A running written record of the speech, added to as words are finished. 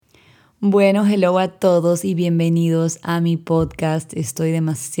Bueno, hello a todos y bienvenidos a mi podcast. Estoy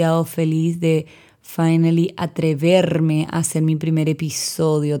demasiado feliz de finally atreverme a hacer mi primer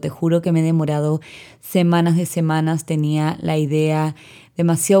episodio. Te juro que me he demorado semanas de semanas. Tenía la idea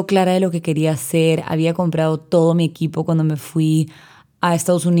demasiado clara de lo que quería hacer. Había comprado todo mi equipo cuando me fui a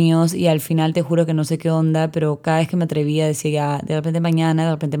Estados Unidos y al final te juro que no sé qué onda, pero cada vez que me atrevía decía ya, de repente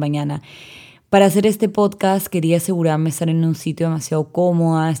mañana. Para hacer este podcast quería asegurarme de estar en un sitio demasiado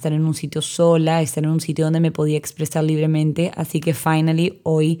cómoda, estar en un sitio sola, estar en un sitio donde me podía expresar libremente. Así que finally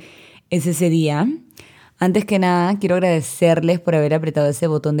hoy es ese día. Antes que nada, quiero agradecerles por haber apretado ese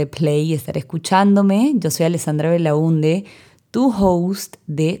botón de play y estar escuchándome. Yo soy Alessandra Belaunde, tu host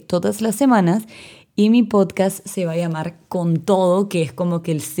de todas las semanas. Y mi podcast se va a llamar Con Todo, que es como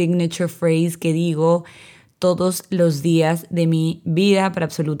que el signature phrase que digo todos los días de mi vida para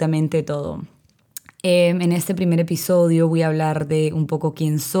absolutamente todo. En este primer episodio voy a hablar de un poco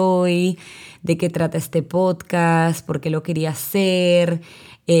quién soy, de qué trata este podcast, por qué lo quería hacer,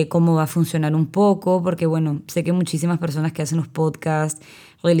 cómo va a funcionar un poco, porque bueno, sé que muchísimas personas que hacen los podcasts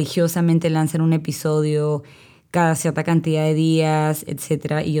religiosamente lanzan un episodio cada cierta cantidad de días,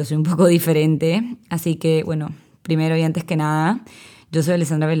 etcétera, y yo soy un poco diferente. Así que bueno, primero y antes que nada, yo soy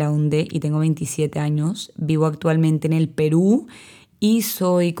Alessandra Belaunde y tengo 27 años, vivo actualmente en el Perú y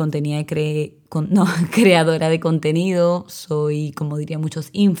soy creadora de contenido, soy, como dirían muchos,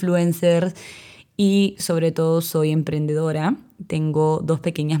 influencers y sobre todo soy emprendedora. Tengo dos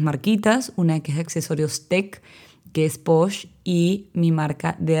pequeñas marquitas, una que es accesorios tech, que es Posh, y mi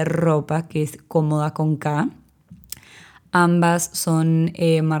marca de ropa, que es Cómoda con K. Ambas son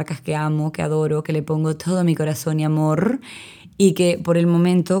marcas que amo, que adoro, que le pongo todo mi corazón y amor y que por el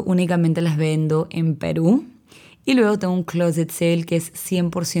momento únicamente las vendo en Perú. Y luego tengo un closet sale que es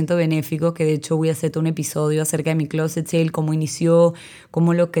 100% benéfico, que de hecho voy a hacer un episodio acerca de mi closet sale, cómo inició,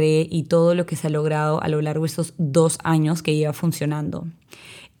 cómo lo creé y todo lo que se ha logrado a lo largo de estos 2 años que lleva funcionando.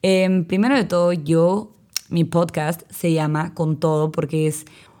 Primero de todo, mi podcast se llama Con Todo porque es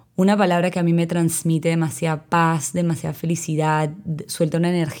una palabra que a mí me transmite demasiada paz, demasiada felicidad, suelta una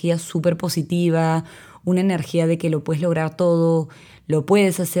energía súper positiva, una energía de que lo puedes lograr todo, lo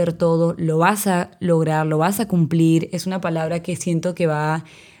puedes hacer todo, lo vas a lograr, lo vas a cumplir. Es una palabra que siento que va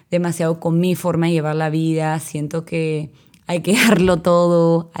demasiado con mi forma de llevar la vida. Siento que hay que darlo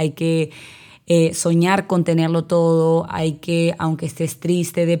todo, hay que soñar con tenerlo todo, hay que, aunque estés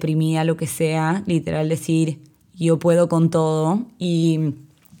triste, deprimida, lo que sea, literal decir, yo puedo con todo. Y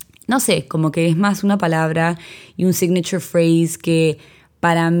no sé, como que es más una palabra y un signature phrase que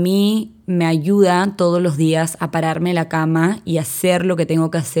para mí me ayuda todos los días a pararme de la cama y hacer lo que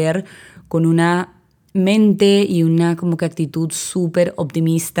tengo que hacer con una mente y una como que actitud súper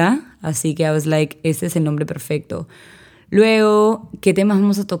optimista. Así que I was like, ese es el nombre perfecto. Luego, ¿qué temas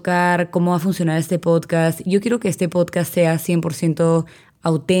vamos a tocar? ¿Cómo va a funcionar este podcast? Yo quiero que este podcast sea 100%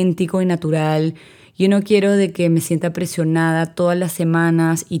 auténtico y natural. Yo no quiero de que me sienta presionada todas las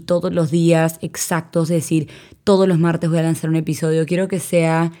semanas y todos los días exactos, es decir, todos los martes voy a lanzar un episodio. Quiero que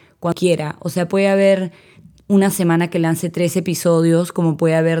sea cualquiera. O sea, puede haber una semana que lance 3 episodios, como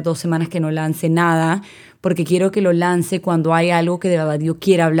puede haber 2 semanas que no lance nada, porque quiero que lo lance cuando hay algo que de verdad yo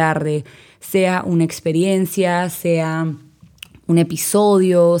quiera hablar de, sea una experiencia, sea un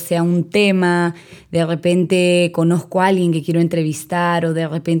episodio, sea un tema, de repente conozco a alguien que quiero entrevistar o de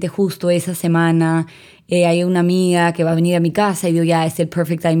repente justo esa semana hay una amiga que va a venir a mi casa y digo, ya es el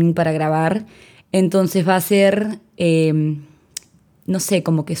perfect timing para grabar. Entonces va a ser, no sé,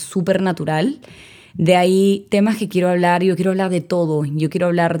 como que súper natural. De ahí temas que quiero hablar, yo quiero hablar de todo, yo quiero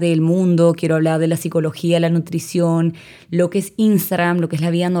hablar del mundo, quiero hablar de la psicología, la nutrición, lo que es Instagram, lo que es la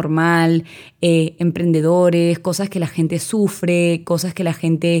vida normal, emprendedores, cosas que la gente sufre, cosas que la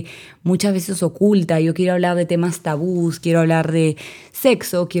gente muchas veces oculta. Yo quiero hablar de temas tabús, quiero hablar de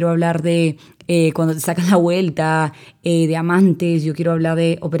sexo, quiero hablar de cuando te sacan la vuelta, de amantes, yo quiero hablar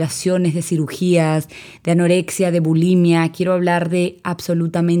de operaciones, de cirugías, de anorexia, de bulimia, quiero hablar de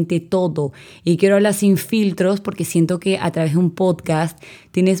absolutamente todo y quiero hablar sin filtros porque siento que a través de un podcast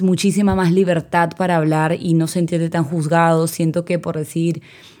tienes muchísima más libertad para hablar y no sentirte tan juzgado. Siento que por decir,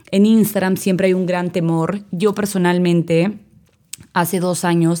 en Instagram siempre hay un gran temor. Yo personalmente hace 2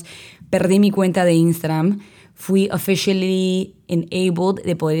 años perdí mi cuenta de Instagram. Fui officially enabled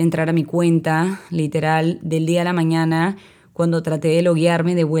de poder entrar a mi cuenta, literal, del día a la mañana. Cuando traté de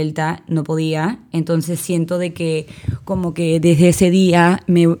loguearme de vuelta, no podía. Entonces siento de que como que desde ese día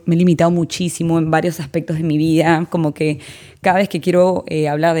me he limitado muchísimo en varios aspectos de mi vida. Como que cada vez que quiero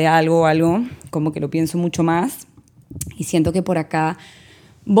hablar de algo, como que lo pienso mucho más. Y siento que por acá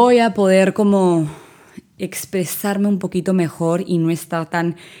voy a poder como expresarme un poquito mejor y no estar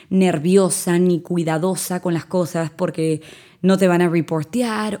tan nerviosa ni cuidadosa con las cosas porque no te van a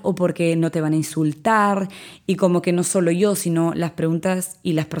reportear o porque no te van a insultar, y como que no solo yo, sino las preguntas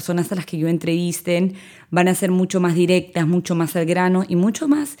y las personas a las que yo entrevisten van a ser mucho más directas, mucho más al grano y mucho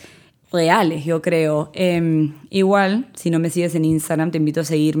más reales, yo creo. Igual, si no me sigues en Instagram, te invito a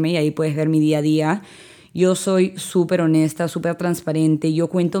seguirme y ahí puedes ver mi día a día. Yo soy súper honesta, súper transparente. Yo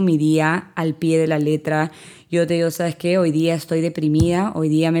cuento mi día al pie de la letra. Yo te digo, ¿sabes qué? Hoy día estoy deprimida, hoy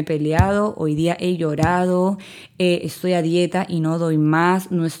día me he peleado, hoy día he llorado, estoy a dieta y no doy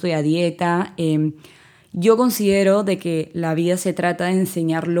más, no estoy a dieta. Yo considero de que la vida se trata de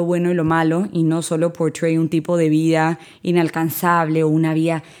enseñar lo bueno y lo malo y no solo portray un tipo de vida inalcanzable o una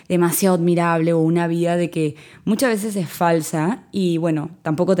vida demasiado admirable o una vida de que muchas veces es falsa. Y bueno,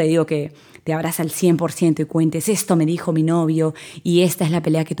 tampoco te digo que te abras al 100% y cuentes esto me dijo mi novio y esta es la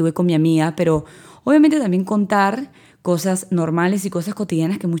pelea que tuve con mi amiga, pero obviamente también contar cosas normales y cosas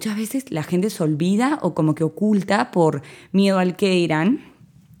cotidianas que muchas veces la gente se olvida o como que oculta por miedo al que dirán.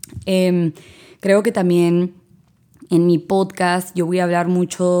 Creo que también en mi podcast yo voy a hablar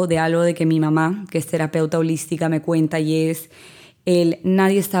mucho de algo de que mi mamá, que es terapeuta holística, me cuenta, y es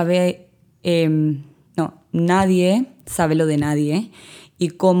nadie sabe lo de nadie, y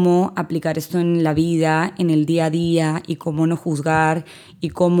cómo aplicar esto en la vida, en el día a día, y cómo no juzgar, y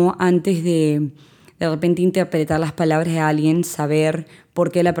cómo antes de repente interpretar las palabras de alguien, saber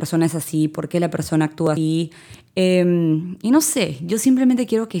por qué la persona es así, por qué la persona actúa así. Y no sé, yo simplemente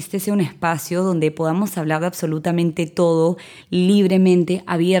quiero que este sea un espacio donde podamos hablar de absolutamente todo, libremente,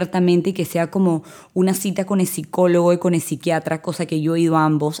 abiertamente, y que sea como una cita con el psicólogo y con el psiquiatra, cosa que yo he ido a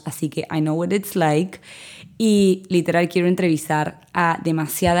ambos, así que I know what it's like. Y literal quiero entrevistar a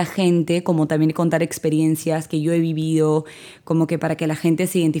demasiada gente, como también contar experiencias que yo he vivido, como que para que la gente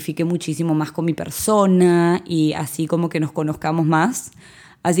se identifique muchísimo más con mi persona y así como que nos conozcamos más.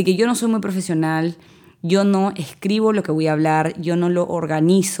 Así que yo no soy muy profesional, yo no escribo lo que voy a hablar, yo no lo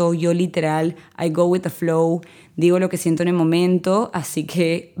organizo, yo literal, I go with the flow, digo lo que siento en el momento, así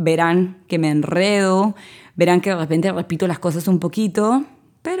que verán que me enredo, verán que de repente repito las cosas un poquito,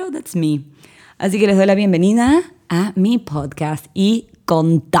 pero that's me. Así que les doy la bienvenida a mi podcast y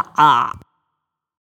con todo.